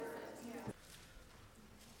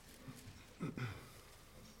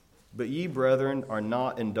But ye, brethren, are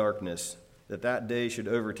not in darkness, that day should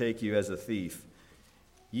overtake you as a thief.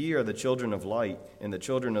 Ye are the children of light and the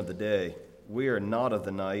children of the day. We are not of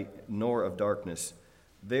the night, nor of darkness.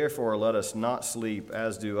 Therefore let us not sleep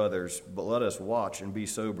as do others, but let us watch and be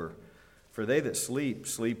sober. For they that sleep,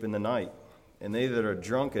 sleep in the night, and they that are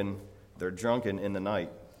drunken, they're drunken in the night.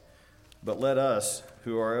 But let us,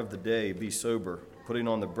 who are of the day, be sober, putting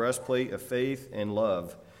on the breastplate of faith and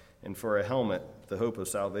love, and for a helmet, the hope of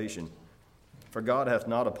salvation. For God hath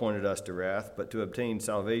not appointed us to wrath, but to obtain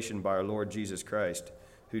salvation by our Lord Jesus Christ,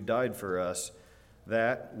 who died for us,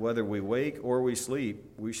 that, whether we wake or we sleep,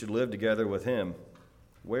 we should live together with him.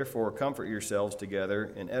 Wherefore comfort yourselves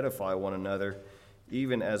together and edify one another,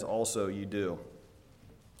 even as also you do.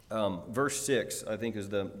 Verse 6, I think, is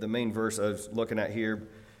the main verse I was looking at here.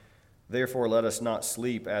 Therefore let us not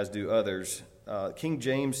sleep as do others. King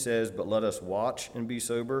James says, but let us watch and be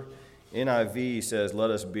sober. NIV says,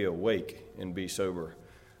 let us be awake and be sober.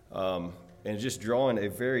 And just drawing a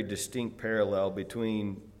very distinct parallel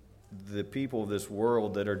between the people of this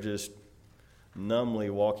world that are just numbly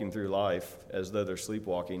walking through life as though they're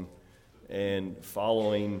sleepwalking and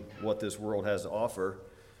following what this world has to offer,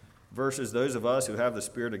 versus those of us who have the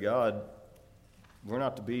Spirit of God. We're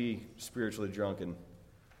not to be spiritually drunken.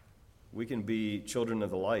 We can be children of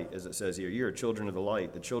the light, as it says here. You are children of the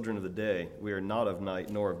light, the children of the day. We are not of night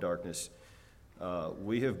nor of darkness.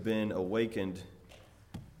 We have been awakened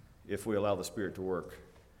if we allow the Spirit to work.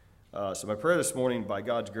 So my prayer this morning, by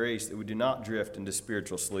God's grace, that we do not drift into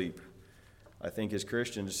spiritual sleep. I think as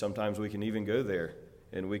Christians, sometimes we can even go there,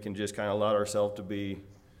 and we can just kind of allow ourselves to be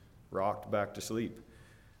rocked back to sleep.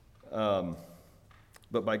 But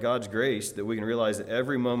by God's grace, that we can realize that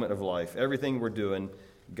every moment of life, everything we're doing,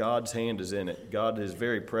 God's hand is in it. God is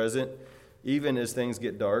very present, even as things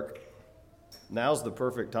get dark. Now's the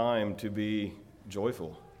perfect time to be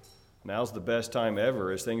joyful. Now's the best time ever,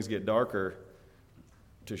 as things get darker,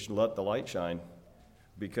 to let the light shine,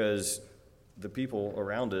 because the people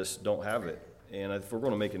around us don't have it. And if we're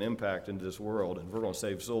going to make an impact into this world, and if we're going to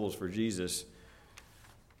save souls for Jesus,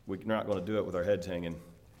 we're not going to do it with our heads hanging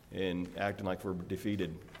and acting like we're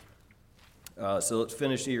defeated. So let's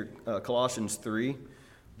finish here, Colossians 3.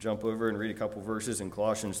 Jump over and read a couple verses in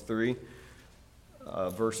Colossians 3,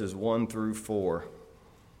 verses 1 through 4.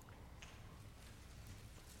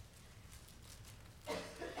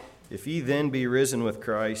 If ye then be risen with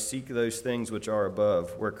Christ, seek those things which are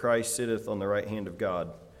above, where Christ sitteth on the right hand of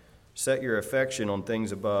God. Set your affection on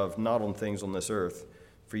things above, not on things on this earth.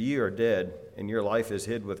 For ye are dead, and your life is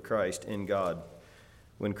hid with Christ in God.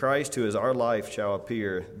 When Christ, who is our life, shall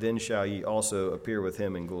appear, then shall ye also appear with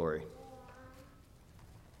him in glory.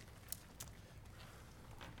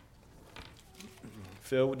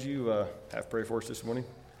 Phil, would you have prayer for us this morning?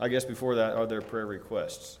 I guess before that, are there prayer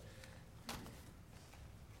requests?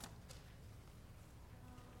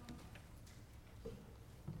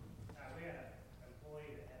 We had an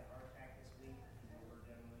employee that had a heart attack this week, an older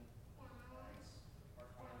gentleman. He's a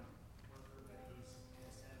part-time worker, but he's in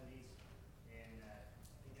his 70s, and I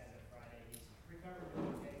think as of Friday, he's recovered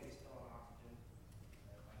okay. He's still on oxygen.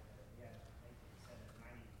 He had, I think he said, a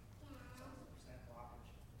 90%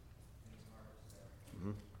 blockage in his heart. So.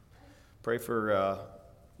 Pray for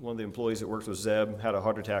one of the employees that works with Zeb, had a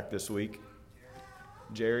heart attack this week.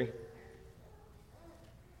 Jerry?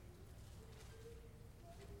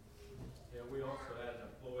 Yeah, we also had an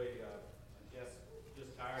employee, I guess,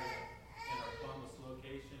 just hired in our Columbus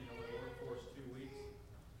location. He only worked for us 2 weeks.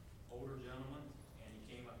 Older gentleman, and he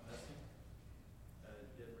came up missing.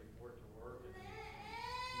 Didn't report to work, and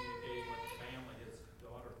communicating with the family. His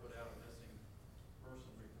daughter put out a missing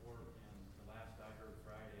person report, and the last I heard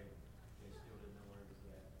Friday, they still didn't know where he was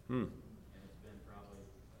at. And it's been probably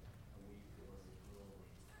a week or a little over.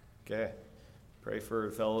 Okay. Pray for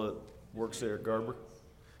a fellow that works there at Garber.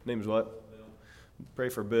 Name's what? Bill. Pray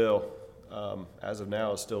for Bill. As of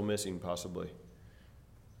now, is still missing, possibly.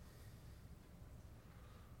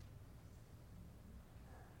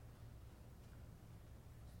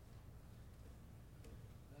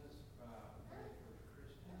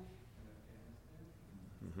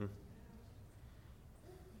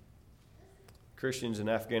 Christians in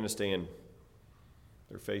Afghanistan,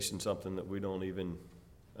 they're facing something that we don't even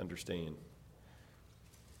understand.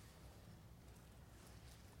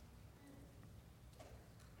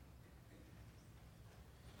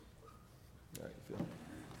 All right, Phil.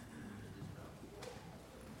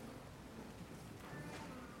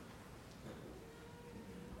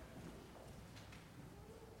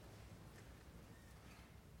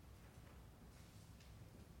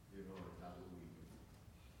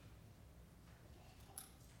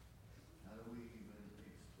 How do we even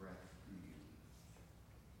express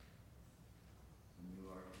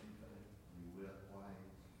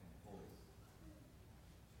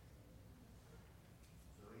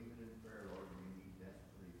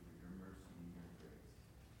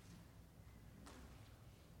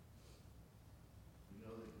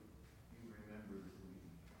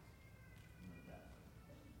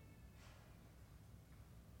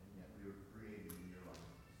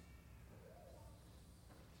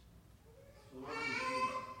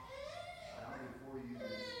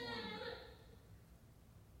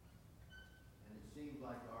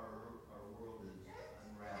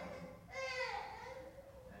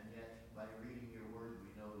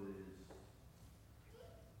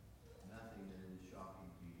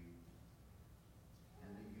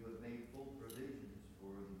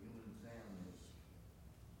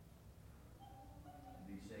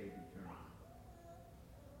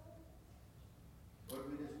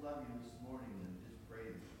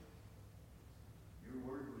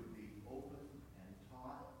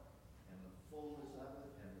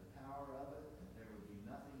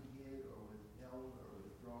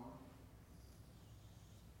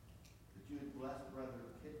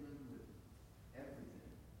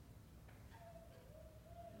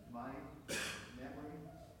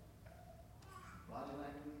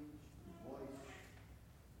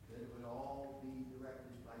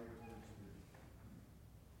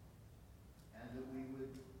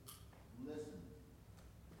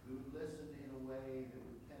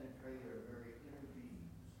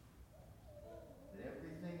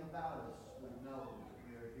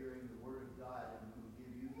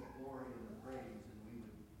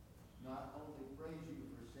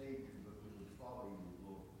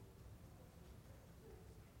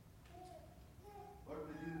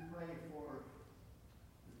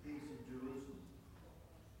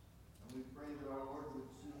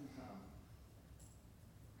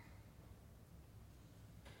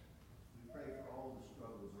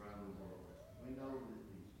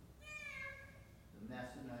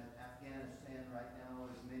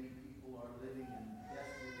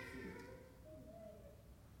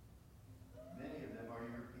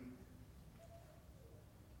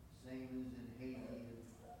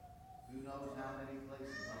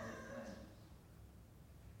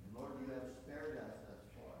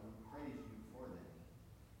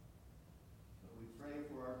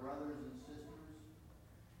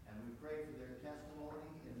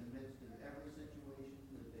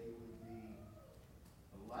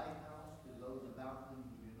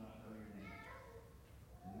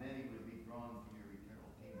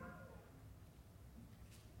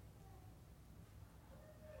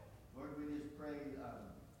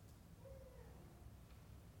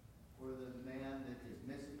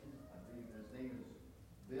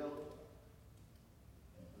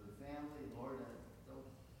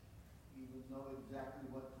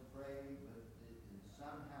exactly what to pray, but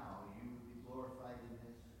somehow you would be glorified in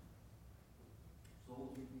this.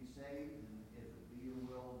 Souls would be saved, and if it be your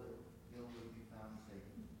will, that Gil would be found safe.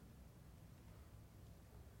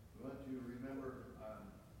 We want to remember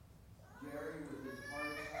Jerry with his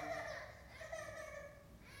heart attack.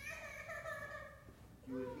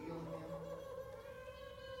 You would heal him,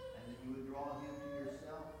 and that you would draw him to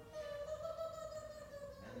yourself,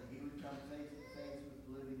 and that he would come face to face with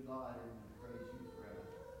the living God and praise you forever.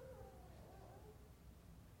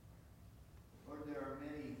 Lord, there are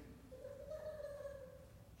many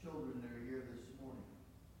children that are here this morning.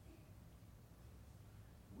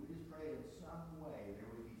 We just pray in some way there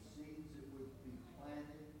would be seeds that would be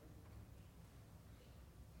planted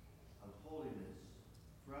of holiness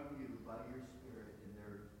from you by your Spirit in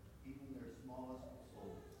even their smallest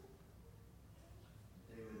souls.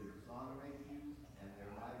 They would exonerate you, and their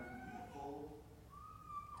lives would be full,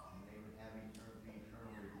 and they would have be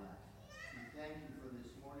eternally blessed. We thank you for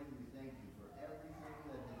this morning. We thank you for everything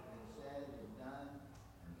that has been said and done,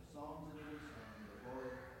 and the songs that have been sung. But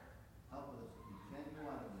Lord, help us to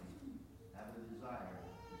genuinely have a desire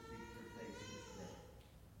to seek your face this day.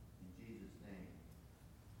 In Jesus' name,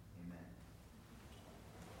 amen.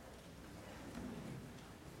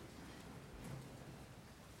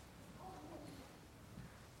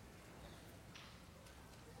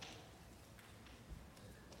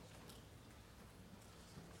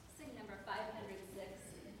 Sing number 506.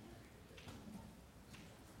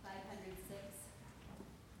 506.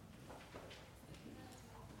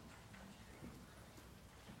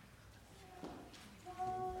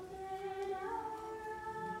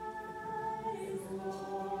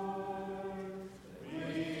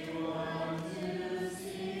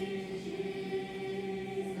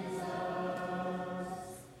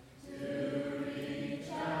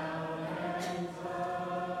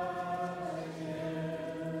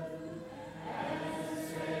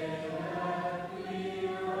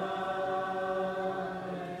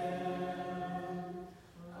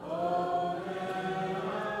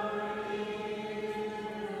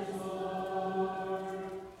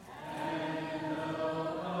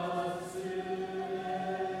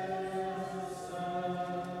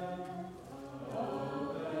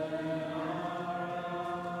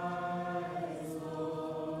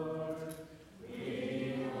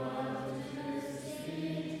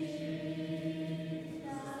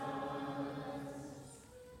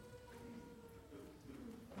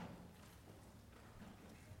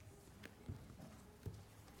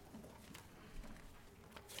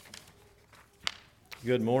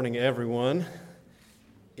 Good morning, everyone.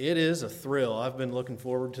 It is a thrill. I've been looking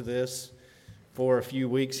forward to this for a few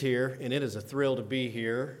weeks here, and it is a thrill to be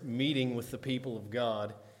here meeting with the people of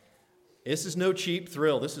God. This is no cheap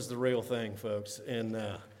thrill. This is the real thing, folks. And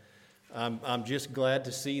I'm just glad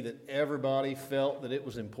to see that everybody felt that it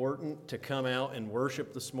was important to come out and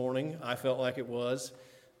worship this morning. I felt like it was,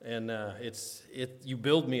 and you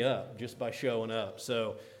build me up just by showing up.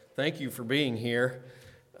 So thank you for being here.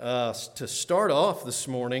 To start off this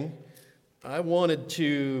morning, I wanted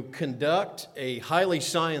to conduct a highly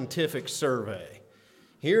scientific survey.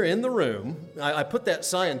 Here in the room, I put that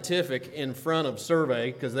scientific in front of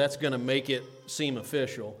survey because that's going to make it seem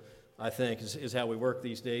official, I think, is how we work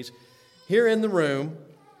these days. Here in the room,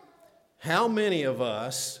 how many of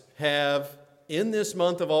us have, in this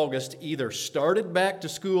month of August, either started back to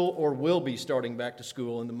school or will be starting back to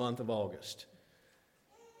school in the month of August?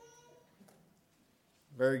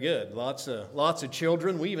 Very good. Lots of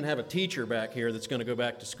children. We even have a teacher back here that's going to go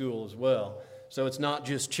back to school as well. So it's not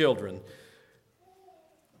just children.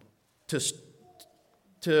 To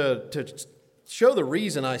show the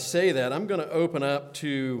reason I say that, I'm going to open up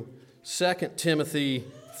to 2 Timothy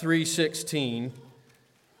 3:16.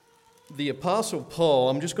 The Apostle Paul,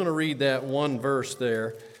 I'm just going to read that one verse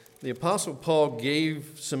there. The Apostle Paul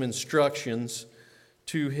gave some instructions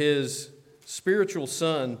to his spiritual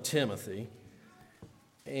son, Timothy.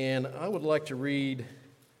 And I would like to read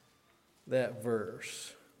that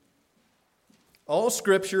verse. All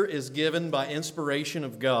Scripture is given by inspiration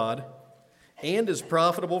of God and is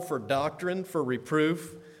profitable for doctrine, for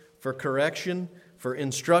reproof, for correction, for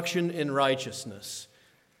instruction in righteousness.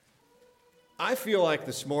 I feel like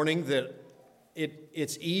this morning that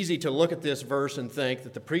it's easy to look at this verse and think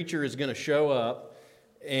that the preacher is going to show up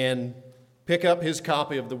and pick up his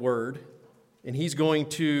copy of the Word, and he's going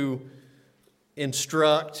to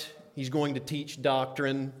instruct, he's going to teach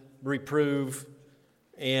doctrine, reprove,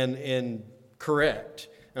 and correct.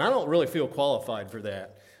 And I don't really feel qualified for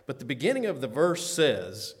that. But the beginning of the verse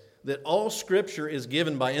says that all Scripture is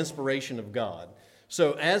given by inspiration of God.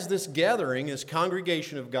 So as this gathering, this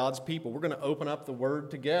congregation of God's people, we're going to open up the Word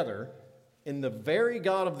together, and the very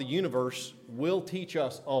God of the universe will teach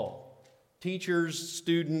us all, teachers,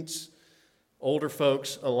 students, older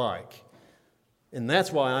folks alike. And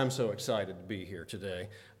that's why I'm so excited to be here today.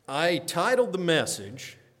 I titled the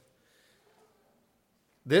message,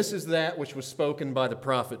 "This is that which was spoken by the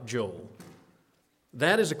prophet Joel."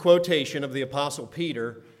 That is a quotation of the Apostle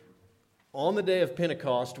Peter on the day of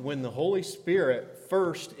Pentecost when the Holy Spirit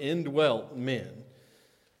first indwelt men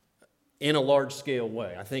in a large-scale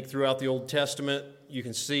way. I think throughout the Old Testament you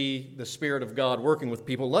can see the Spirit of God working with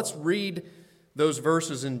people. Let's read those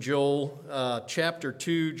verses in Joel chapter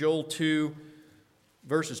 2, Joel 2,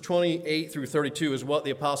 verses 28 through 32 is what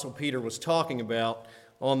the Apostle Peter was talking about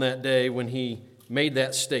on that day when he made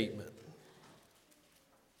that statement.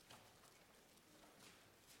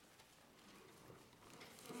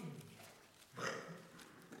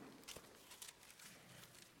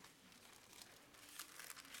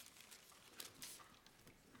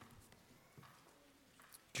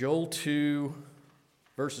 Joel 2,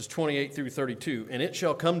 verses 28 through 32. "And it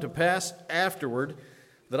shall come to pass afterward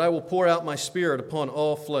that I will pour out my Spirit upon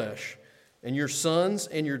all flesh, and your sons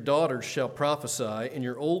and your daughters shall prophesy, and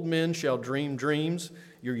your old men shall dream dreams,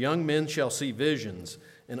 your young men shall see visions.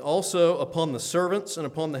 And also upon the servants and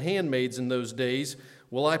upon the handmaids in those days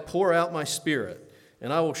will I pour out my Spirit,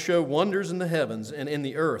 and I will show wonders in the heavens and in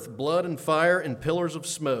the earth, blood and fire and pillars of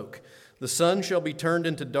smoke. The sun shall be turned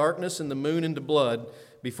into darkness and the moon into blood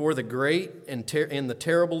before the great and the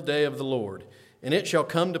terrible day of the Lord. And it shall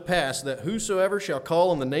come to pass that whosoever shall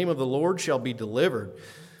call on the name of the Lord shall be delivered.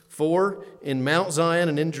 For in Mount Zion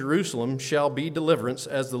and in Jerusalem shall be deliverance,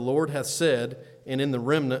 as the Lord hath said, and in the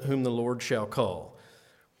remnant whom the Lord shall call."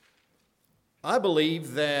 I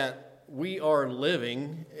believe that we are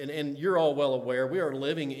living, and you're all well aware, we are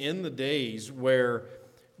living in the days where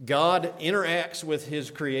God interacts with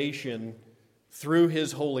His creation through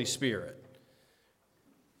His Holy Spirit.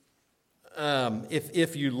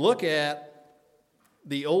 If you look at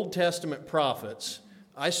the Old Testament prophets,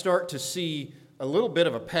 I start to see a little bit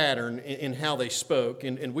of a pattern in how they spoke.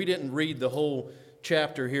 And we didn't read the whole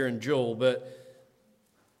chapter here in Joel, but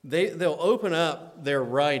they'll open up their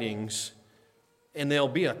writings and there'll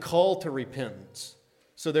be a call to repentance.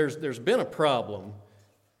 So there's been a problem.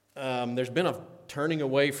 There's been a turning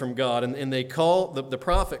away from God, and they call the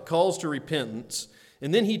prophet calls to repentance,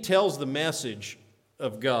 and then he tells the message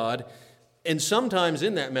of God. And sometimes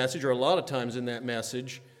in that message, or a lot of times in that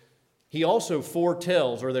message, he also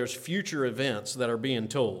foretells, or there's future events that are being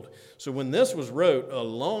told. So when this was wrote a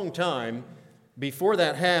long time before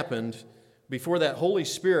that happened, before that Holy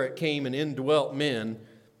Spirit came and indwelt men,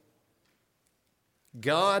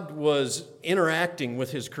 God was interacting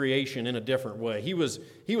with His creation in a different way. He was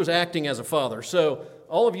acting as a father. So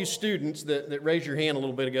all of you students that raised your hand a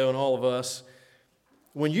little bit ago, and all of us,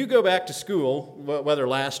 when you go back to school, whether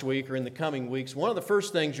last week or in the coming weeks, one of the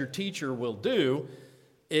first things your teacher will do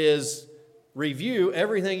is review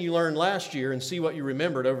everything you learned last year and see what you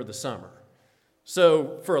remembered over the summer.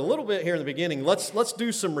 So for a little bit here in the beginning, let's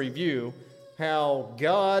do some review how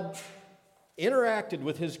God interacted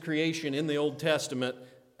with His creation in the Old Testament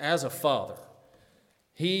as a father.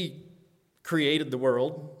 He created the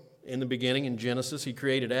world in the beginning in Genesis. He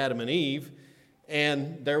created Adam and Eve,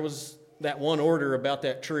 and there was that one order about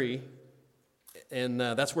that tree, and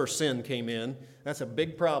that's where sin came in. That's a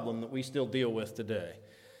big problem that we still deal with today.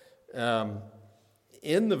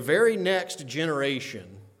 In the very next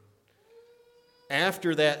generation,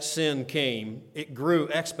 after that sin came, it grew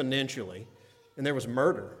exponentially, and there was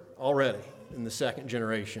murder already in the second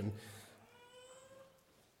generation.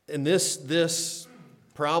 And this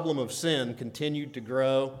problem of sin continued to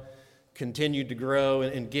grow,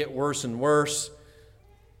 and get worse and worse.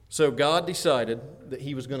 So God decided that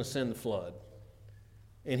He was going to send the flood.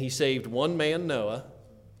 And He saved one man, Noah,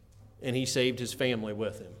 and He saved his family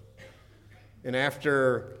with him. And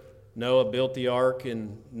after Noah built the ark,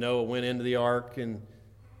 and Noah went into the ark and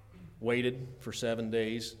waited for 7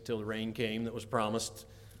 days till the rain came that was promised.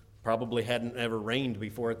 Probably hadn't ever rained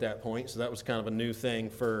before at that point, so that was kind of a new thing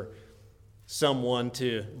for someone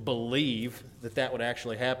to believe that would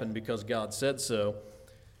actually happen because God said so.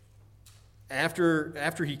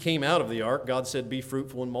 After he came out of the ark, God said, "Be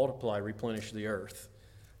fruitful and multiply, replenish the earth."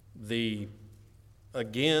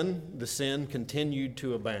 Again, the sin continued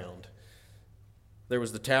to abound. There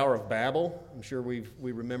was the Tower of Babel. I'm sure we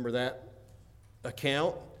remember that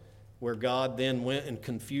account, where God then went and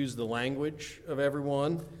confused the language of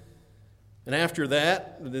everyone. And after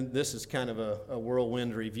that, this is kind of a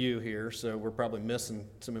whirlwind review here, so we're probably missing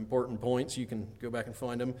some important points. You can go back and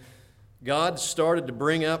find them. God started to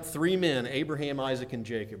bring up three men, Abraham, Isaac, and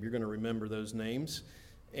Jacob. You're going to remember those names.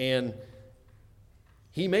 And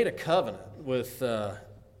he made a covenant with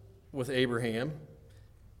Abraham.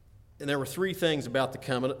 And there were three things about the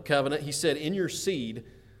covenant. He said, in your seed,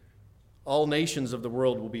 all nations of the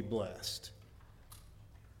world will be blessed.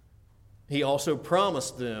 He also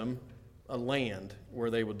promised them a land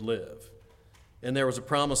where they would live. And there was a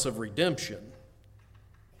promise of redemption.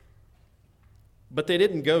 But they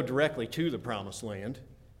didn't go directly to the promised land.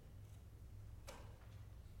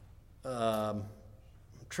 I'm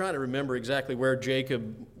trying to remember exactly where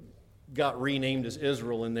Jacob got renamed as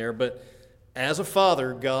Israel in there, but as a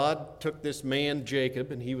father, God took this man,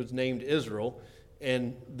 Jacob, and he was named Israel,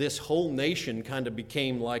 and this whole nation kind of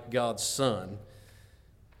became like God's son.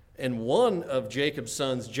 And one of Jacob's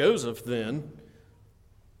sons, Joseph, then,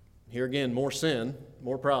 here again, more sin,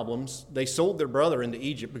 more problems. They sold their brother into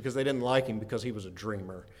Egypt because they didn't like him because he was a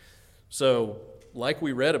dreamer. So, like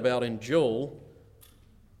we read about in Joel,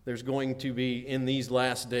 there's going to be, in these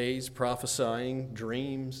last days, prophesying,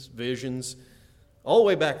 dreams, visions. All the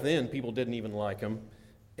way back then, people didn't even like him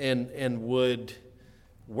and would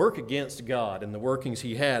work against God and the workings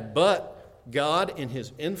he had. But God, in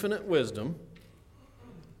his infinite wisdom,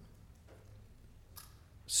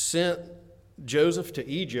 sent Joseph to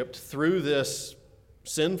Egypt through this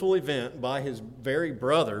sinful event by his very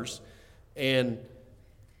brothers, and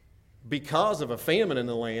because of a famine in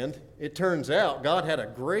the land, it turns out God had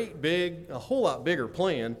a whole lot bigger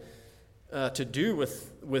plan to do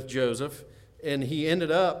with Joseph, and he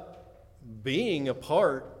ended up being a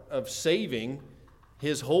part of saving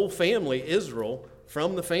his whole family, Israel,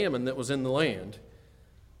 from the famine that was in the land.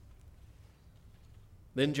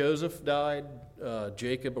 Then Joseph died,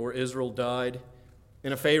 Jacob or Israel died,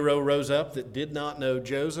 and a Pharaoh rose up that did not know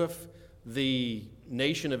Joseph. The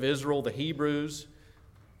nation of Israel, the Hebrews,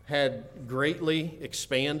 had greatly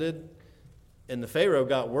expanded, and the Pharaoh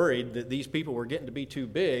got worried that these people were getting to be too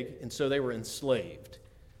big, and so they were enslaved.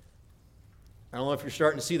 I don't know if you're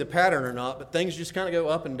starting to see the pattern or not, but things just kind of go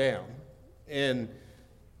up and down. And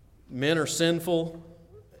men are sinful,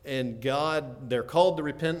 and they're called to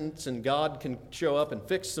repentance, and God can show up and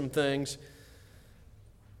fix some things.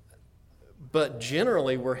 But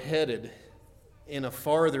generally, we're headed in a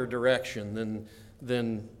farther direction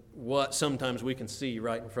than what sometimes we can see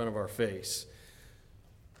right in front of our face.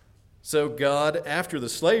 So God, after the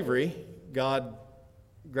slavery, God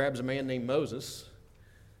grabs a man named Moses,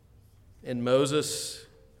 and Moses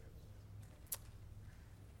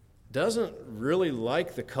doesn't really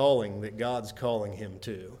like the calling that God's calling him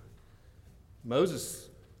to. Moses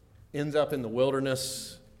ends up in the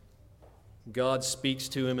wilderness. God speaks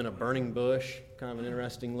to him in a burning bush. Kind of an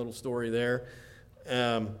interesting little story there.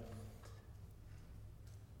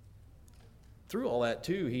 Through all that,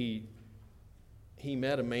 too, he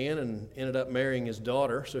met a man and ended up marrying his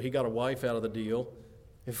daughter, so he got a wife out of the deal.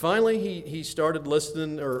 And finally, he started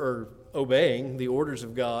listening or obeying the orders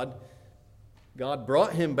of God. God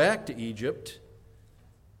brought him back to Egypt,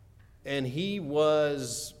 and he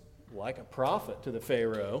was like a prophet to the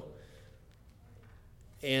Pharaoh,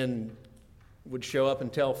 and would show up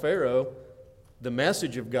and tell Pharaoh the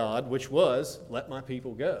message of God, which was, let my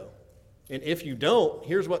people go. And if you don't,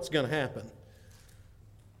 here's what's going to happen.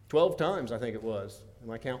 12 times, I think it was.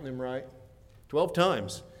 Am I counting them right? 12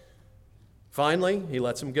 times. Finally, he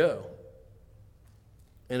lets them go.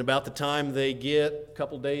 And about the time they get a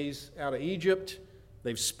couple days out of Egypt,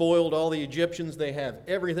 they've spoiled all the Egyptians. They have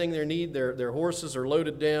everything they need. Their horses are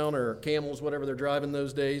loaded down, or camels, whatever they're driving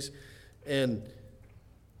those days. And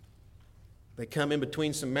they come in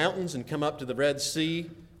between some mountains and come up to the Red Sea.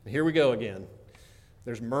 And here we go again.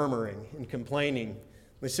 There's murmuring and complaining.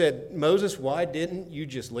 They said, Moses, why didn't you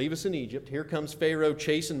just leave us in Egypt? Here comes Pharaoh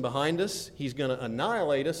chasing behind us. He's going to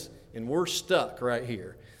annihilate us, and we're stuck right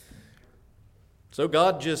here. So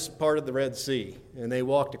God just parted the Red Sea, and they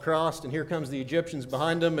walked across, and here comes the Egyptians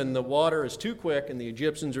behind them, and the water is too quick, and the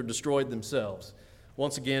Egyptians are destroyed themselves.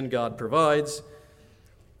 Once again, God provides.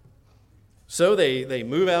 So they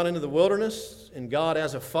move out into the wilderness, and God,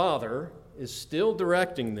 as a father, is still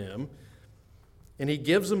directing them, and he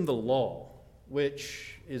gives them the law,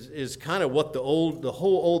 which is kind of what the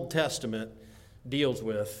whole Old Testament deals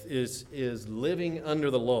with, is living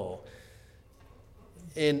under the law.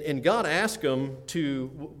 And God asked them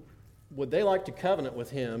would they like to covenant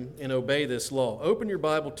with him and obey this law? Open your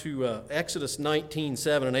Bible to Exodus 19,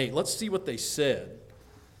 7 and 8. Let's see what they said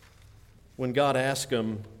when God asked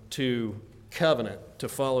them to covenant, to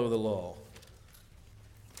follow the law.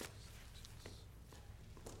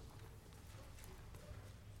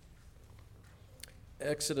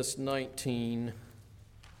 Exodus 19,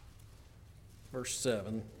 verse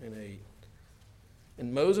 7 and 8.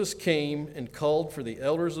 And Moses came and called for the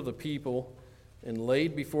elders of the people and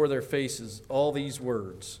laid before their faces all these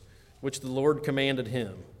words, which the Lord commanded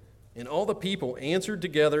him. And all the people answered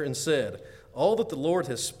together and said, All that the Lord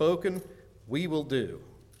has spoken, we will do.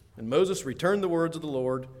 And Moses returned the words of the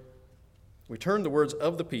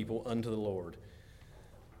people unto the Lord.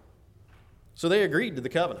 So they agreed to the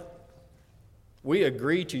covenant. We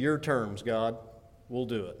agree to your terms, God. We'll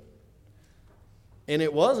do it. And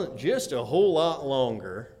it wasn't just a whole lot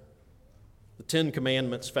longer. The Ten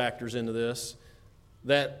Commandments factors into this.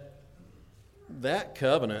 That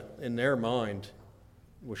covenant in their mind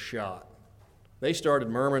was shot. They started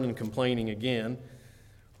murmuring and complaining again.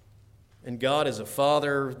 And God is a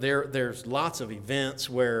father. There's lots of events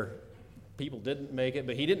where people didn't make it,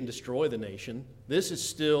 but he didn't destroy the nation. This is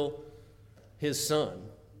still his son,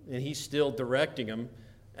 and he's still directing them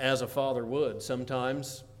as a father would.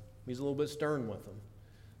 Sometimes he's a little bit stern with them.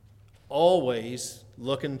 Always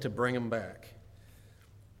looking to bring them back.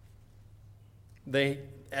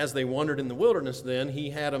 As they wandered in the wilderness then,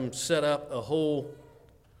 he had them set up a whole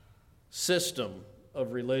system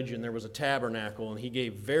of religion. There was a tabernacle, and he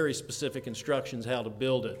gave very specific instructions how to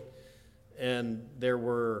build it. And there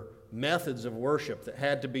were methods of worship that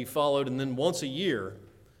had to be followed, and then once a year,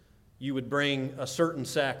 you would bring a certain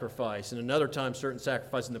sacrifice, and another time certain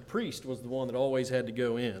sacrifice, and the priest was the one that always had to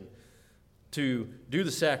go in to do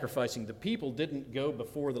the sacrificing. The people didn't go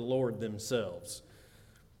before the Lord themselves.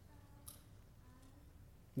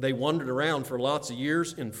 They wandered around for lots of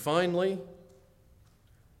years, and finally,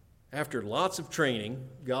 after lots of training,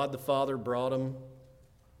 God the Father brought them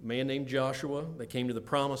a man named Joshua. They came to the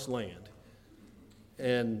Promised Land.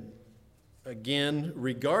 And again,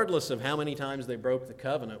 regardless of how many times they broke the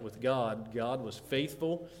covenant with God, God was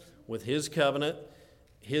faithful with his covenant.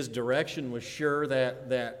 His direction was sure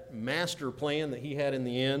that master plan that he had in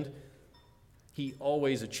the end, he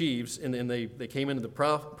always achieves. And then they came into the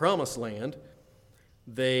Promised Land.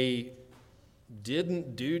 They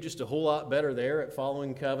didn't do just a whole lot better there at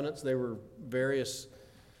following covenants. There were various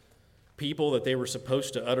people that they were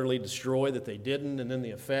supposed to utterly destroy that they didn't, and then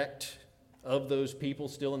the effect of those people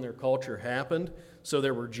still in their culture happened. So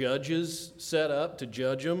there were judges set up to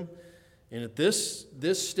judge them. And at this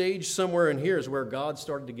stage somewhere in here is where God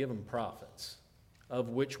started to give them prophets, of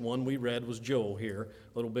which one we read was Joel here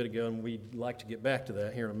a little bit ago, and we'd like to get back to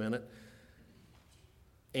that here in a minute.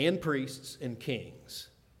 And priests and kings.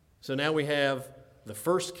 So now we have the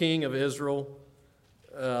first king of Israel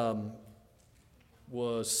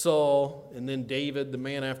was Saul, and then David, the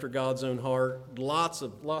man after God's own heart. Lots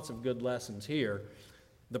of good lessons here.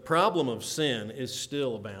 The problem of sin is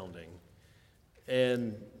still abounding,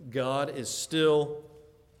 and God is still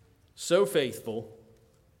so faithful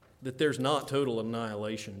that there's not total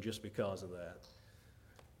annihilation just because of that.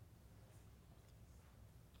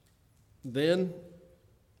 Then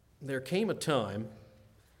there came a time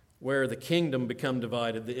where the kingdom became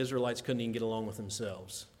divided. The Israelites couldn't even get along with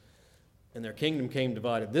themselves. And their kingdom came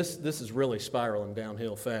divided. This is really spiraling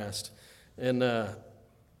downhill fast. And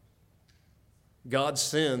God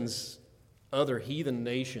sends other heathen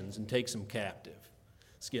nations and takes them captive.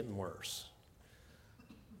 It's getting worse.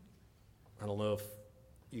 I don't know if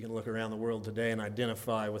you can look around the world today and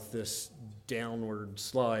identify with this downward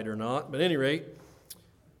slide or not. But at any rate,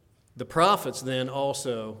 the prophets then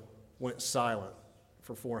also went silent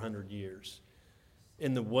for 400 years.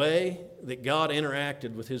 In the way that God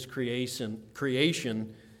interacted with his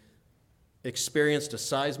creation experienced a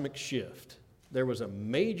seismic shift. There was a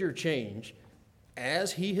major change,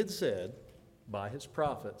 as he had said by his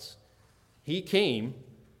prophets. He came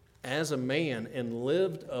as a man and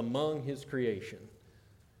lived among his creation.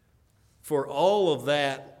 For all of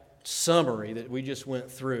that summary that we just went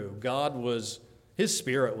through, his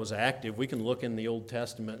Spirit was active. We can look in the Old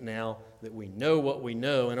Testament now that we know what we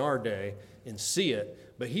know in our day and see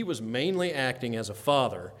it. But he was mainly acting as a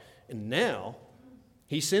father. And now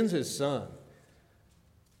he sends his son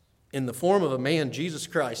in the form of a man, Jesus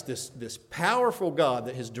Christ, this powerful God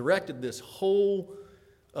that has directed this whole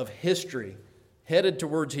of history headed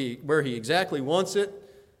towards where he exactly wants it.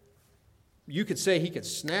 You could say he could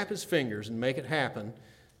snap his fingers and make it happen.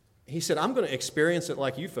 He said, I'm going to experience it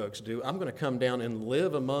like you folks do. I'm going to come down and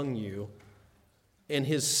live among you. And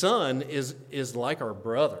his son is like our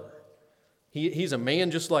brother. He's a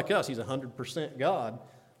man just like us. He's 100% God,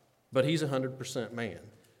 but he's 100% man.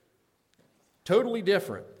 Totally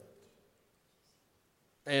different.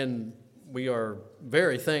 And we are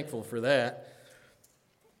very thankful for that.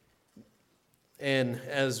 And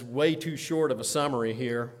as way too short of a summary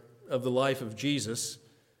here of the life of Jesus,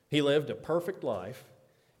 he lived a perfect life.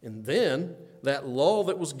 And then that law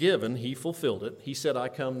that was given, he fulfilled it. He said, I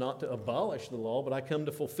come not to abolish the law, but I come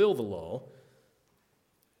to fulfill the law.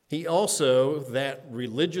 He also, that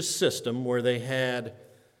religious system where they had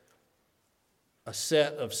a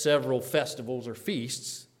set of several festivals or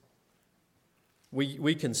feasts,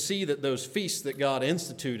 we can see that those feasts that God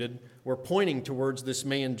instituted were pointing towards this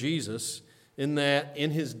man Jesus, in that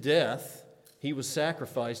in his death, he was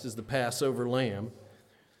sacrificed as the Passover lamb.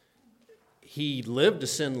 He lived a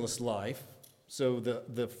sinless life, so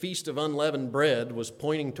the Feast of Unleavened Bread was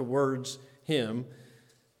pointing towards him.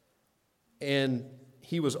 And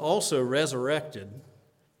he was also resurrected,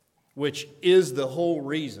 which is the whole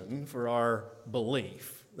reason for our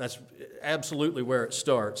belief. That's absolutely where it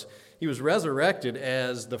starts. He was resurrected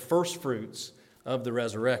as the first fruits of the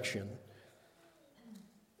resurrection.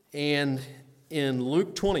 And in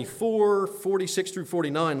Luke 24, 46 through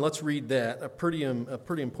 49, let's read that, a pretty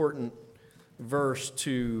important verse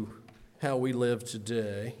to how we live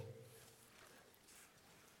today.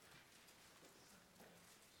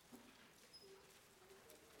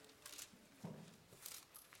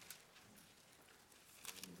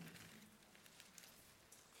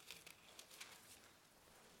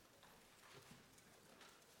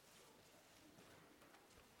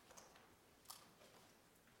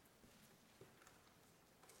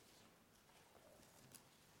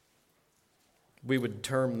 We would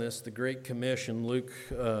term this the Great Commission, Luke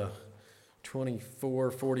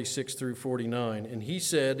 24, 46 through 49. And he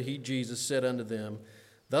said, Jesus said unto them,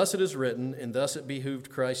 Thus it is written, and thus it behooved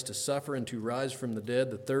Christ to suffer and to rise from the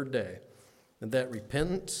dead the third day, and that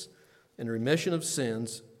repentance and remission of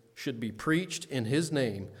sins should be preached in his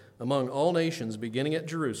name among all nations, beginning at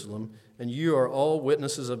Jerusalem, and you are all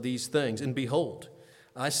witnesses of these things. And behold,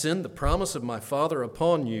 I send the promise of my Father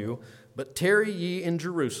upon you, but tarry ye in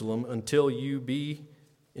Jerusalem until you be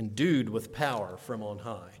endued with power from on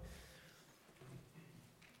high.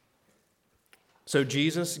 So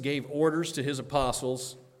Jesus gave orders to his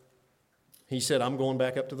apostles. He said, I'm going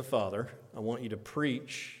back up to the Father. I want you to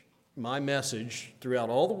preach my message throughout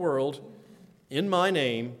all the world in my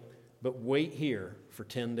name, but wait here for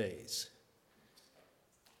 10 days.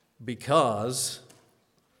 Because,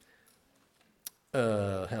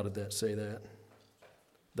 how did that say that?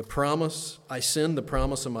 The promise, I send the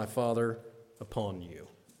promise of my Father upon you.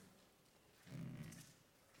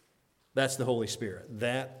 That's the Holy Spirit.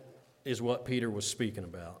 That is what Peter was speaking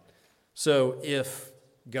about. So if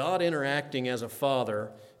God interacting as a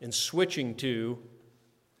father and switching to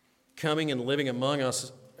coming and living among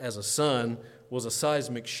us as a son was a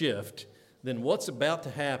seismic shift, then what's about to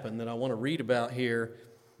happen that I want to read about here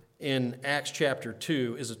in Acts chapter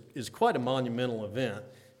 2 is quite a monumental event,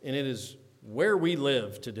 and it is where we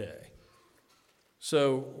live today.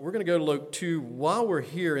 So we're going to go to Luke 2. While we're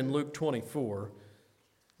here in Luke 24,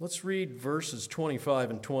 let's read verses 25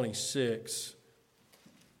 and 26.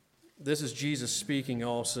 This is Jesus speaking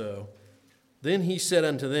also. Then he said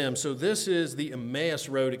unto them, so this is the Emmaus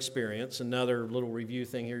Road experience, another little review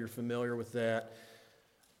thing here, you're familiar with that.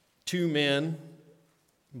 2 men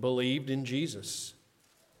believed in Jesus.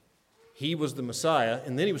 He was the Messiah,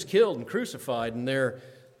 and then he was killed and crucified, and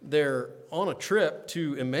they're on a trip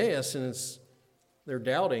to Emmaus, and they're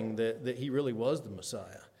doubting that he really was the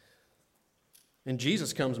Messiah. And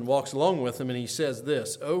Jesus comes and walks along with them, and he says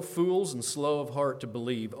this, O fools and slow of heart to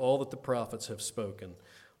believe all that the prophets have spoken.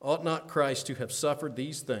 Ought not Christ to have suffered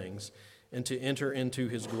these things and to enter into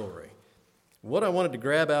his glory? What I wanted to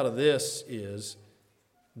grab out of this is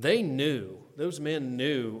those men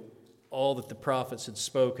knew all that the prophets had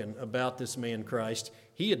spoken about this man Christ.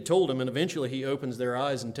 He had told them, and eventually he opens their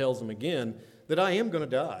eyes and tells them again that I am going to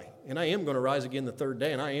die, and I am going to rise again the third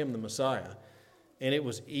day, and I am the Messiah. And it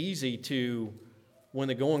was easy to, when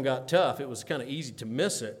the going got tough, it was kind of easy to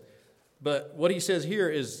miss it. But what he says here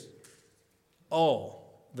is all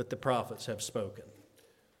that the prophets have spoken.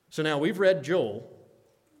 So now we've read Joel,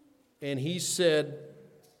 and he said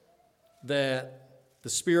that the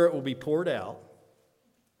Spirit will be poured out.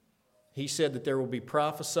 He said that there will be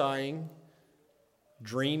prophesying,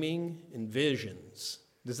 dreaming, and visions.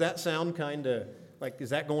 Does that sound kind of like, is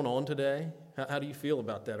that going on today? How do you feel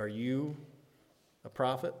about that? Are you a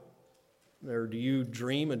prophet? Or do you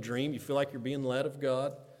dream a dream? You feel like you're being led of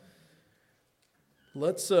God?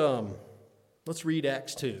 Let's read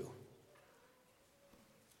Acts 2.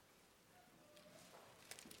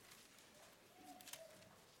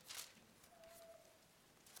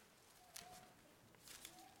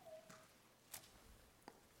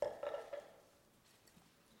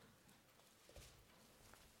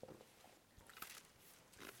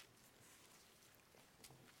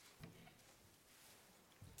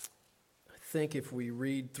 I think if we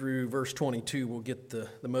read through verse 22, we'll get the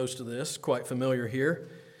most of this. Quite familiar here.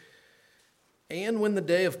 And when the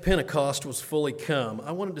day of Pentecost was fully come.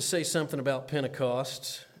 I wanted to say something about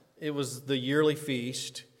Pentecost. It was the yearly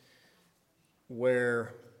feast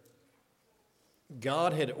where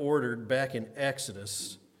God had ordered back in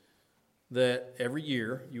Exodus that every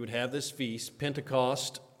year you would have this feast,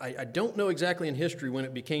 Pentecost. I don't know exactly in history when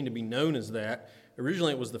it became to be known as that.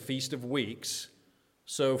 Originally it was the Feast of Weeks.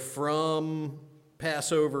 So from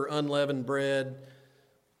Passover, unleavened bread,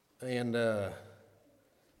 and the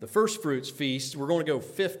first fruits feast, we're going to go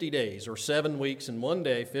 50 days, or 7 weeks and 1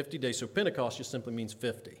 day, 50 days. So Pentecost just simply means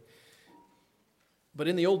 50. But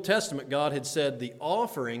in the Old Testament, God had said, the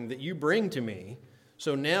offering that you bring to me.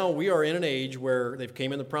 So now we are in an age where they've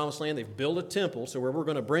came in the Promised Land, they've built a temple. So where we're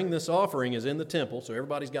going to bring this offering is in the temple. So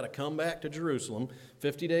everybody's got to come back to Jerusalem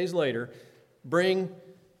 50 days later, bring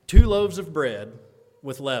 2 loaves of bread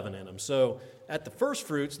with leaven in them. So at the first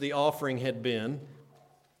fruits, the offering had been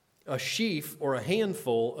a sheaf or a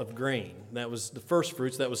handful of grain. That was the first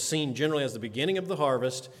fruits. That was seen generally as the beginning of the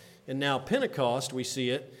harvest. And now Pentecost, we see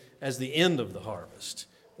it as the end of the harvest.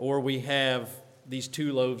 Or we have these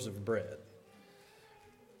 2 loaves of bread.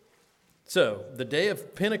 So the day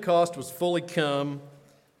of Pentecost was fully come.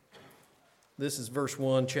 This is verse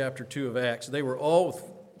 1, chapter 2 of Acts. They were all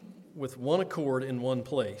with one accord in one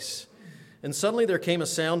place. And suddenly there came a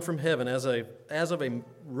sound from heaven as of a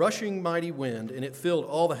rushing mighty wind, and it filled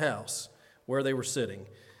all the house where they were sitting.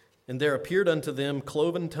 And there appeared unto them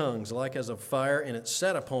cloven tongues like as of fire, and it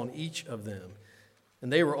sat upon each of them.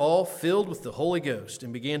 And they were all filled with the Holy Ghost,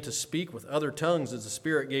 and began to speak with other tongues as the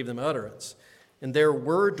Spirit gave them utterance. And there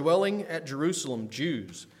were dwelling at Jerusalem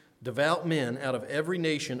Jews, devout men out of every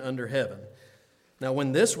nation under heaven. Now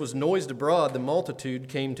when this was noised abroad, the multitude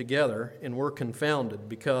came together and were confounded,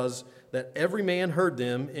 because that every man heard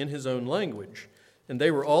them in his own language. And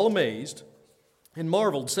they were all amazed and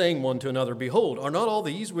marveled, saying one to another, Behold, are not all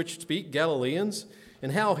these which speak Galileans?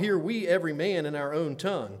 And how hear we every man in our own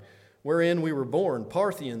tongue, wherein we were born,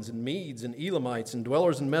 Parthians and Medes and Elamites, and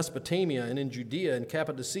dwellers in Mesopotamia and in Judea and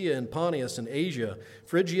Cappadocia and Pontus and Asia,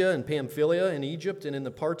 Phrygia and Pamphylia and Egypt, and in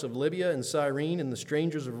the parts of Libya and Cyrene, and the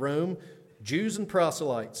strangers of Rome, Jews and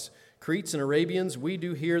proselytes, Cretes and Arabians, we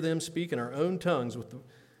do hear them speak in our own tongues with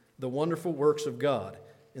the wonderful works of God.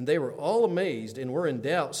 And they were all amazed and were in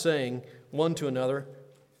doubt, saying one to another,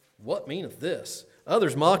 What meaneth this?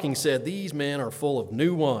 Others mocking said, These men are full of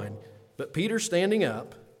new wine. But Peter, standing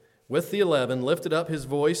up with the 11, lifted up his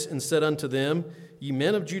voice and said unto them, Ye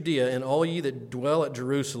men of Judea, and all ye that dwell at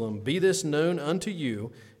Jerusalem, be this known unto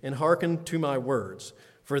you, and hearken to my words.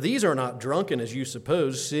 For these are not drunken, as you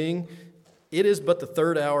suppose, seeing it is but the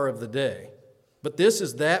 3rd hour of the day. But this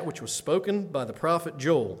is that which was spoken by the prophet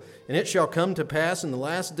Joel. And it shall come to pass in the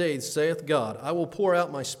last days, saith God, I will pour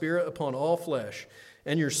out my Spirit upon all flesh,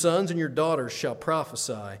 and your sons and your daughters shall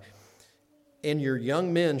prophesy, and your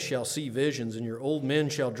young men shall see visions, and your old men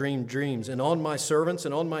shall dream dreams. And on my servants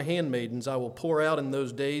and on my handmaidens I will pour out in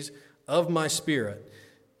those days of my Spirit,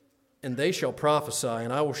 and they shall prophesy,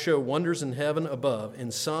 and I will show wonders in heaven above,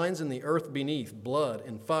 and signs in the earth beneath, blood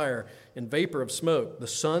and fire and vapor of smoke. The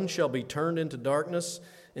sun shall be turned into darkness,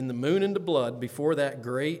 and the moon into blood, before that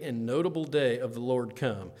great and notable day of the Lord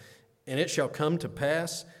come. And it shall come to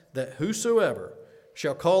pass that whosoever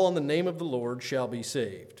shall call on the name of the Lord shall be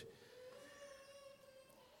saved.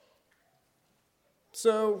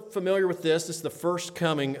 So, familiar with this is the first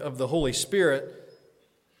coming of the Holy Spirit.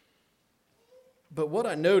 But what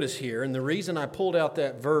I notice here, and the reason I pulled out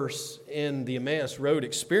that verse in the Emmaus Road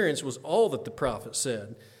experience, was all that the prophet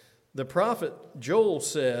said. The prophet Joel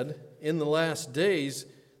said in the last days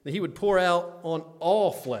that he would pour out on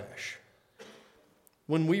all flesh.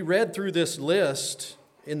 When we read through this list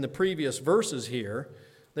in the previous verses here,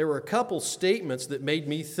 there were a couple statements that made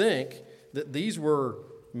me think that these were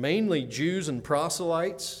mainly Jews and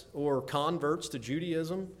proselytes or converts to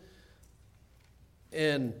Judaism.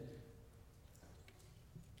 And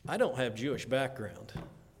I don't have Jewish background,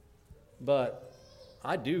 but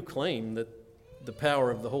I do claim that the power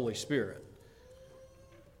of the Holy Spirit.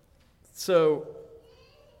 So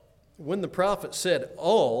when the prophet said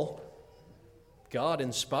all, God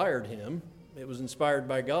inspired him. It was inspired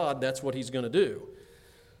by God. That's what he's going to do.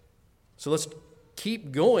 So let's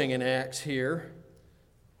keep going in Acts here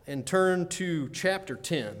and turn to chapter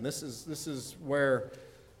 10. This is where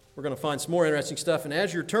we're going to find some more interesting stuff. And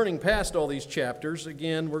as you're turning past all these chapters,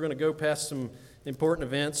 again, we're going to go past some important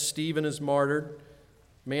events. Stephen is martyred.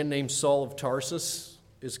 A man named Saul of Tarsus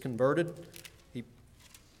is converted. He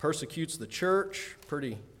persecutes the church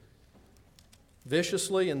pretty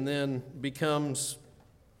viciously and then becomes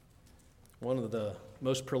one of the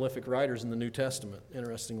most prolific writers in the New Testament,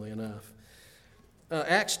 interestingly enough.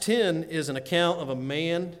 Acts 10 is an account of a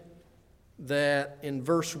man that, in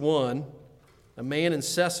verse 1, a man in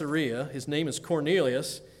Caesarea, his name is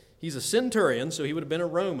Cornelius. He's a centurion, so he would have been a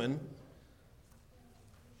Roman.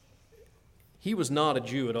 He was not a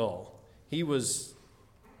Jew at all. He was,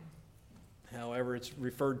 however it's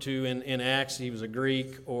referred to in Acts, he was a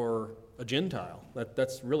Greek or a Gentile.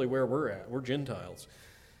 That's really where we're at. We're Gentiles.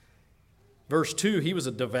 Verse 2, he was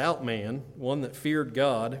a devout man, one that feared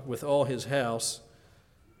God with all his house,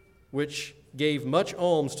 which gave much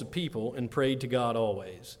alms to people and prayed to God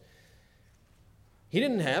always. He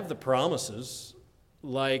didn't have the promises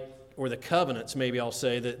or the covenants, maybe I'll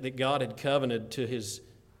say, that God had covenanted to his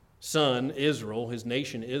son Israel, his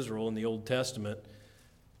nation Israel in the Old Testament,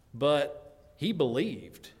 but he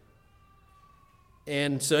believed.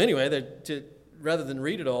 And so anyway, rather than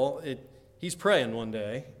read it all, he's praying one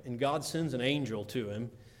day, and God sends an angel to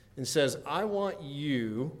him and says, I want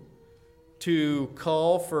you to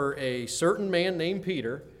call for a certain man named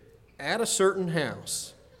Peter at a certain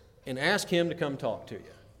house and ask him to come talk to you.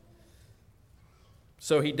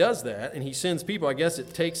 So he does that, and he sends people. I guess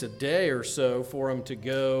it takes a day or so for him to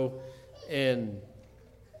go and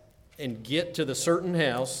get to the certain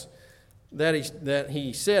house that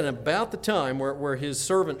he said. And about the time where his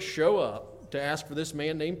servants show up to ask for this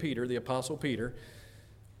man named Peter, the Apostle Peter,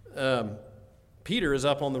 Peter is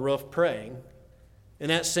up on the roof praying. And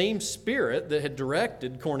that same spirit that had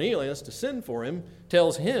directed Cornelius to send for him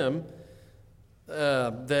tells him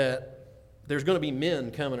that there's going to be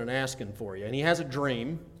men coming and asking for you. And he has a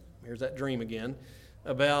dream, here's that dream again,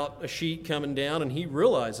 about a sheet coming down, and he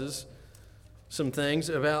realizes some things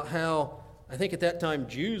about how, I think at that time,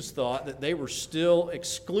 Jews thought that they were still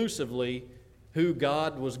exclusively who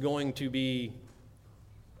God was going to be,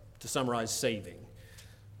 to summarize, saving.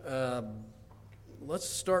 Let's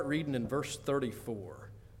start reading in verse 34.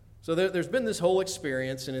 So there's been this whole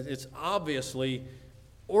experience, and it's obviously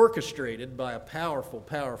orchestrated by a powerful,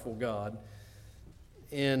 powerful God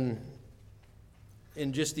in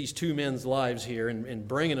just these two men's lives here and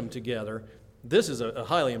bringing them together. This is a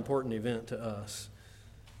highly important event to us.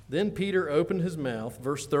 Then Peter opened his mouth,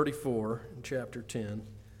 verse 34 in chapter 10,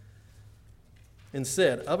 and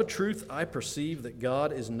said, Of a truth I perceive that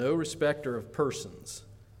God is no respecter of persons,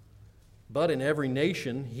 but in every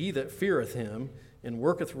nation he that feareth him and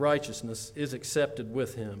worketh righteousness is accepted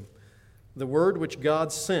with him. The word which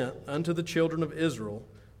God sent unto the children of Israel,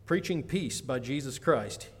 preaching peace by Jesus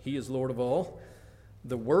Christ, he is Lord of all.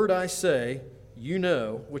 The word I say, you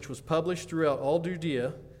know, which was published throughout all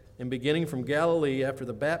Judea, and beginning from Galilee after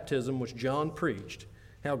the baptism which John preached,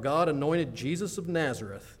 how God anointed Jesus of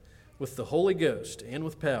Nazareth with the Holy Ghost and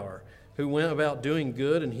with power, who went about doing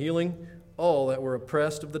good and healing all that were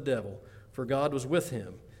oppressed of the devil, for God was with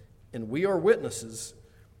him. And we are witnesses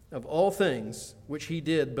of all things which he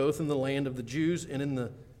did both in the land of the Jews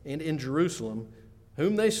and in Jerusalem,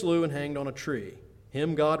 whom they slew and hanged on a tree.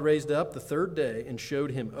 Him God raised up the third day and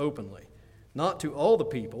showed him openly, not to all the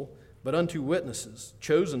people, but unto witnesses,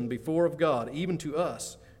 chosen before of God, even to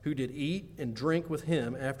us, who did eat and drink with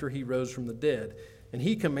him after he rose from the dead. And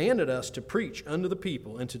he commanded us to preach unto the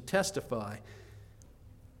people and to testify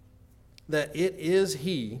that it is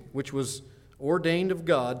he which was ordained of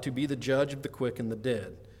God to be the judge of the quick and the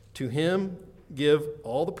dead. To him give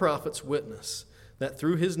all the prophets witness, that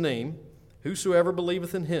through his name whosoever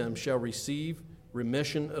believeth in him shall receive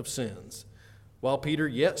remission of sins. While Peter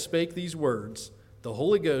yet spake these words, the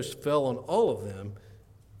Holy Ghost fell on all of them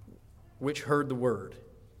which heard the word.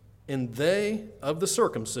 And they of the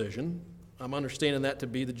circumcision, I'm understanding that to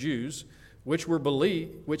be the Jews, which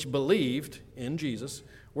believed in Jesus,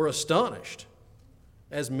 were astonished,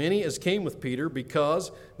 as many as came with Peter,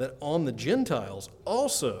 because that on the Gentiles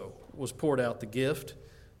also was poured out the gift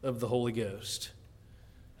of the Holy Ghost.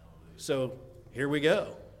 So here we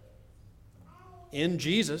go. In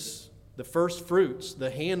Jesus, the first fruits,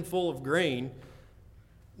 the handful of grain,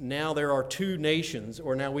 now there are two nations,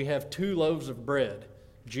 or now we have two loaves of bread,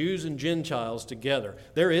 Jews and Gentiles together.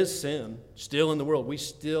 There is sin still in the world. We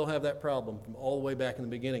still have that problem from all the way back in the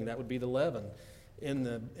beginning. That would be the leaven in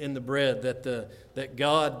the bread that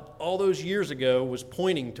God all those years ago was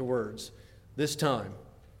pointing towards this time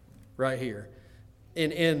right here.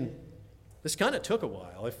 And this kind of took a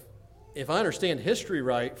while. If I understand history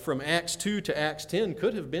right, from Acts 2 to Acts 10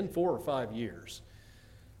 could have been 4 or 5 years.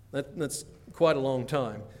 That's quite a long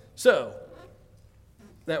time. So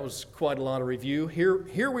that was quite a lot of review.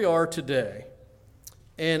 Here we are today.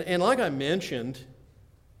 And like I mentioned,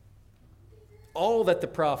 all that the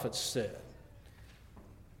prophets said.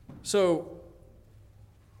 So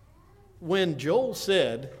when Joel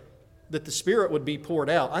said that the Spirit would be poured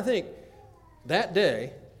out, I think that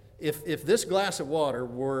day, if this glass of water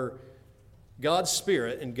were God's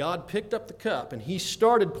Spirit and God picked up the cup and He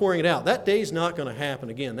started pouring it out, that day's not going to happen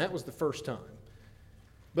again. That was the first time.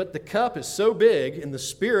 But the cup is so big and the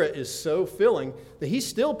Spirit is so filling that He's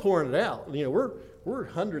still pouring it out. You know, we're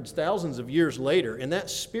hundreds, thousands of years later, and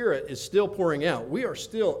that Spirit is still pouring out. We are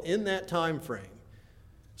still in that time frame.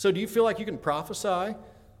 So do you feel like you can prophesy?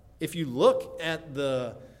 If you look at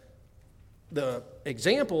the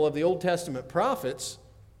example of the Old Testament prophets,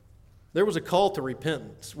 there was a call to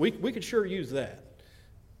repentance. We could sure use that.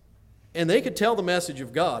 And they could tell the message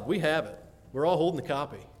of God. We have it. We're all holding the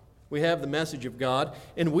copy. We have the message of God.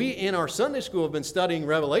 And we, in our Sunday school, have been studying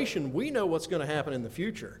Revelation. We know what's going to happen in the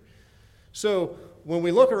future. So when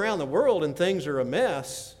we look around the world and things are a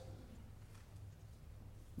mess,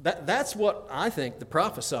 that's what I think the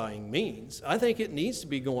prophesying means. I think it needs to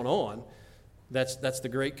be going on. That's the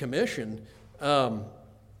Great Commission.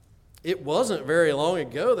 It wasn't very long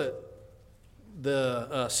ago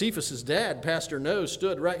that Cephas's dad, Pastor Nose,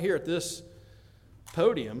 stood right here at this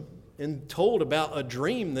podium and told about a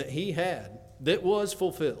dream that he had that was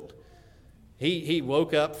fulfilled. He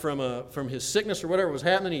woke up from his sickness or whatever was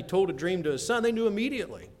happening. He told a dream to his son. They knew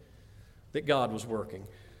immediately that God was working.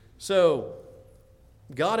 So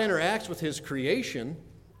God interacts with His creation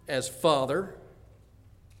as Father,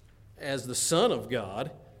 as the Son of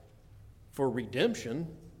God for redemption,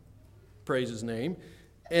 praise His name,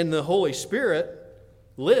 and the Holy Spirit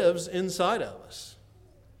lives inside of us.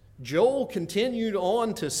 Joel continued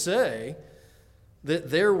on to say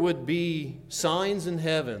that there would be signs in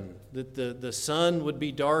heaven, that the sun would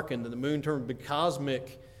be darkened and the moon turned, the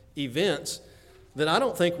cosmic events that I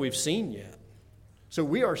don't think we've seen yet. So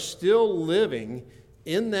we are still living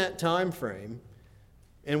in that time frame,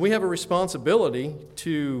 and we have a responsibility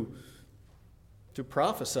to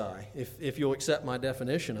prophesy, if you'll accept my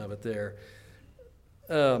definition of it there.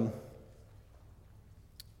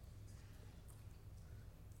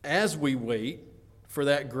 As we wait for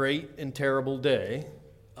that great and terrible day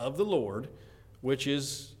of the Lord, which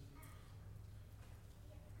is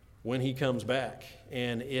when He comes back.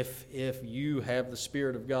 And if you have the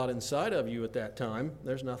Spirit of God inside of you at that time,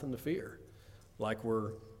 there's nothing to fear, like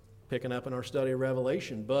we're picking up in our study of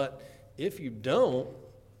Revelation. But if you don't,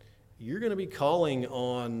 you're going to be calling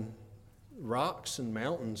on rocks and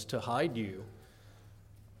mountains to hide you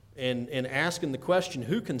and asking the question,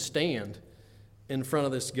 who can stand in front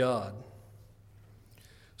of this God?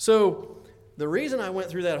 So the reason I went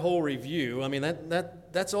through that whole review, I mean,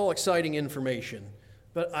 that's all exciting information.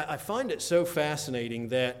 But I find it so fascinating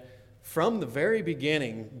that from the very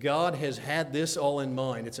beginning, God has had this all in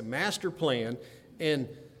mind. It's a master plan. And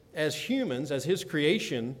as humans, as His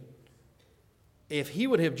creation, if He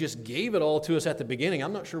would have just gave it all to us at the beginning,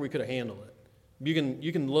 I'm not sure we could have handled it.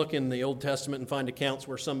 You can look in the Old Testament and find accounts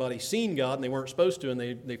where somebody's seen God and they weren't supposed to, and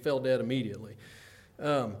they fell dead immediately.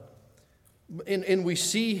 And we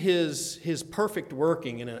see His perfect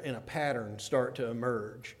working in a pattern start to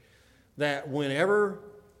emerge. That whenever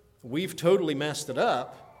we've totally messed it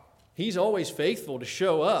up, He's always faithful to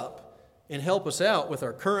show up and help us out with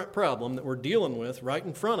our current problem that we're dealing with right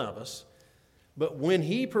in front of us. But when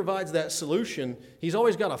He provides that solution, He's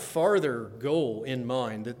always got a farther goal in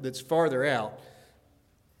mind that's farther out.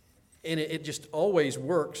 And it just always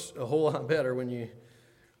works a whole lot better when you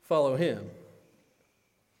follow Him.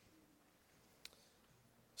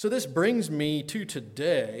 So this brings me to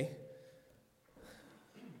today.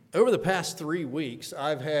 Over the past 3 weeks,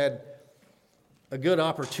 I've had a good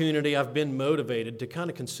opportunity. I've been motivated to kind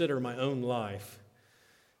of consider my own life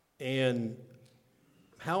and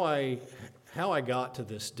how I got to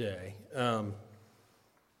this day. And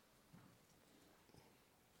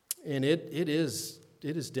it is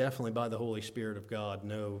definitely by the Holy Spirit of God,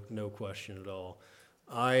 no question at all.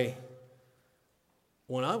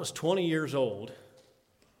 When I was 20 years old,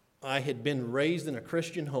 I had been raised in a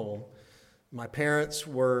Christian home. My parents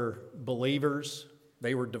were believers.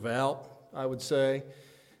 They were devout, I would say.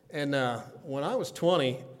 And when I was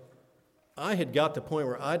 20, I had got to the point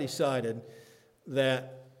where I decided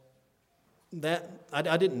that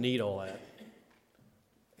I didn't need all that.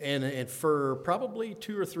 And for probably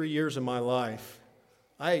 2 or 3 years of my life,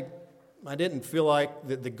 I didn't feel like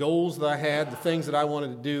that the goals that I had, the things that I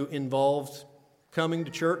wanted to do, involved coming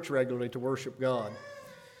to church regularly to worship God.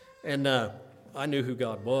 And I knew who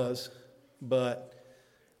God was, but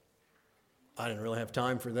I didn't really have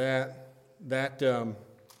time for that. That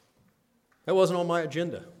wasn't on my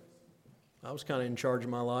agenda. I was kind of in charge of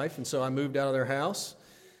my life, and so I moved out of their house,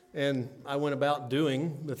 and I went about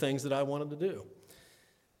doing the things that I wanted to do.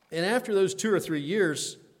 And after those 2 or 3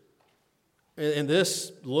 years, and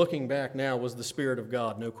this, looking back now, was the Spirit of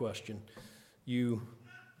God, no question.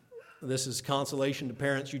 This is consolation to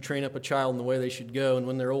parents. You train up a child in the way they should go, and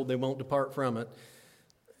when they're old, they won't depart from it.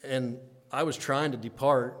 And I was trying to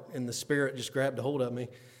depart, and the Spirit just grabbed a hold of me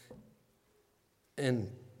and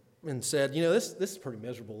said, this is a pretty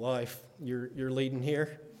miserable life you're leading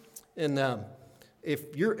here. And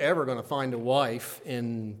if you're ever going to find a wife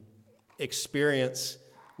and experience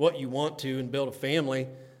what you want to and build a family,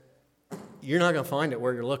 you're not going to find it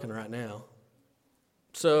where you're looking right now.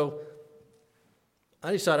 So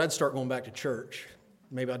I decided I'd start going back to church.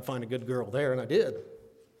 Maybe I'd find a good girl there, and I did.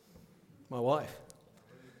 My wife.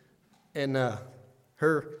 And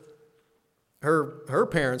her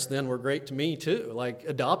parents then were great to me too, like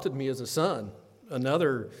adopted me as a son.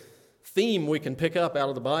 Another theme we can pick up out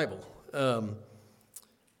of the Bible.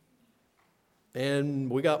 And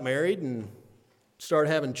we got married and started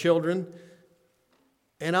having children.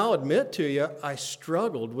 And I'll admit to you, I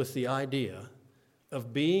struggled with the idea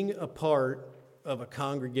of being a part of a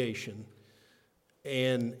congregation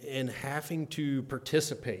and having to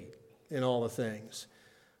participate in all the things.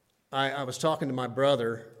 I was talking to my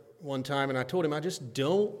brother one time, and I told him I just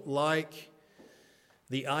don't like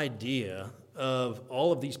the idea of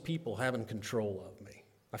all of these people having control of me.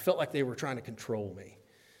 I felt like they were trying to control me.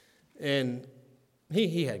 And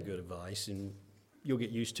he had good advice, and you'll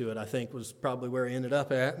get used to it, I think, was probably where he ended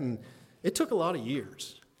up at. And it took a lot of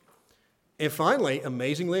years. And finally,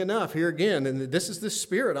 amazingly enough, here again, and this is the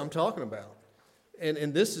Spirit I'm talking about.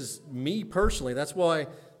 And this is me personally. That's why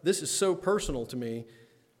this is so personal to me.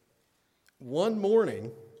 One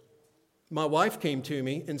morning, my wife came to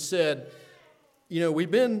me and said, we've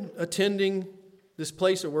been attending this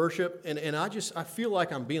place of worship, and I feel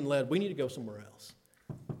like I'm being led. We need to go somewhere else.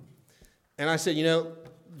 And I said,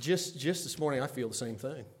 just this morning, I feel the same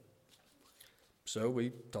thing. So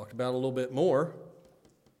we talked about it a little bit more,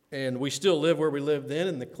 and we still live where we lived then,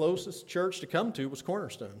 and the closest church to come to was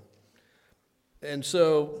Cornerstone. And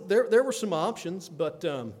so there were some options, but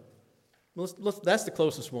that's the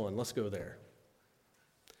closest one. Let's go there.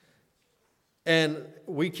 And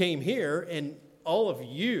we came here, and all of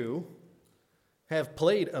you have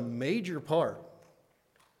played a major part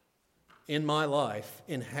in my life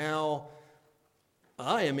in how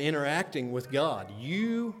I am interacting with God.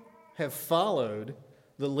 You have followed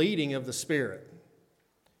the leading of the Spirit.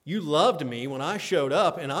 You loved me when I showed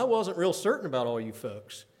up, and I wasn't real certain about all you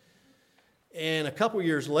folks. And a couple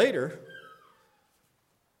years later,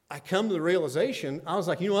 I come to the realization, I was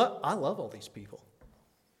like, you know what? I love all these people.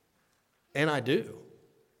 And I do.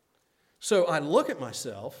 So I look at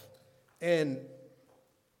myself, and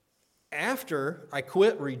after I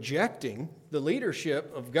quit rejecting the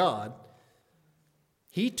leadership of God,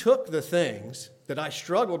 He took the things that I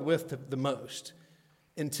struggled with the most.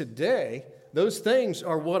 And today, those things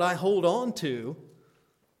are what I hold on to.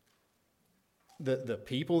 The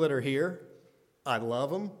people that are here, I love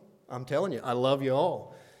them. I'm telling you, I love you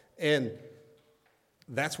all. And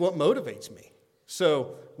that's what motivates me.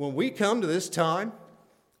 So when we come to this time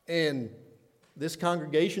and this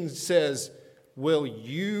congregation says, will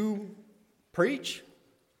you preach?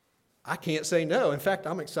 I can't say no. In fact,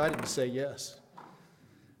 I'm excited to say yes.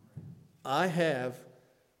 I have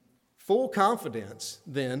full confidence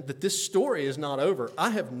then that this story is not over. I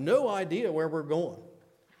have no idea where we're going.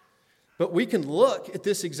 But we can look at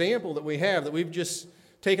this example that we have, that we've just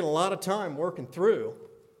taken a lot of time working through,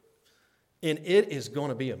 and it is going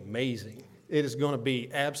to be amazing. It is going to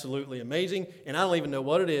be absolutely amazing, and I don't even know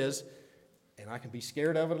what it is, and I can be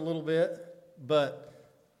scared of it a little bit, but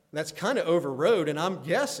that's kind of overrode, and I'm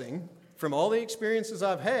guessing from all the experiences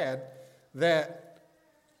I've had that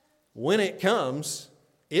when it comes,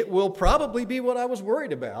 it will probably be what I was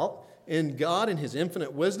worried about, and God in His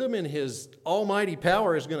infinite wisdom and His almighty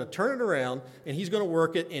power is going to turn it around, and He's going to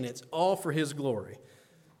work it, and it's all for His glory.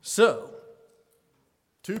 So,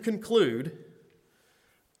 to conclude,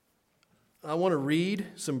 I want to read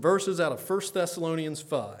some verses out of 1 Thessalonians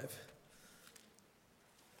 5.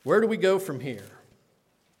 Where do we go from here?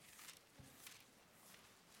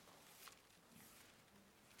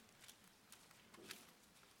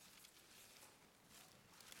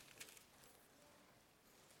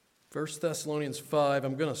 First Thessalonians 5,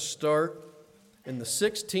 I'm going to start in the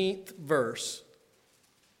 16th verse.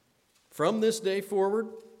 From this day forward,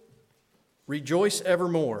 rejoice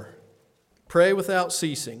evermore, pray without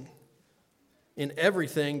ceasing. In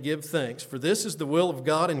everything give thanks, for this is the will of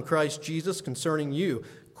God in Christ Jesus concerning you.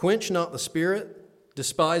 Quench not the spirit,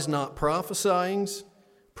 despise not prophesyings,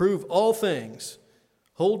 prove all things,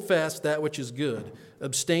 Hold fast that which is good.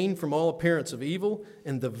 Abstain from all appearance of evil,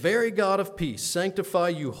 and the very God of peace sanctify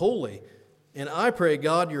you wholly. And I pray,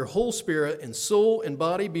 God, your whole spirit and soul and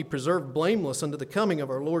body be preserved blameless unto the coming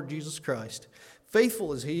of our Lord Jesus Christ.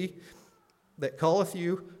 Faithful is he that calleth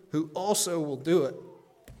you, who also will do it.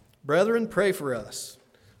 Brethren, pray for us.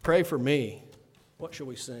 Pray for me. What shall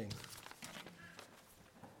we sing?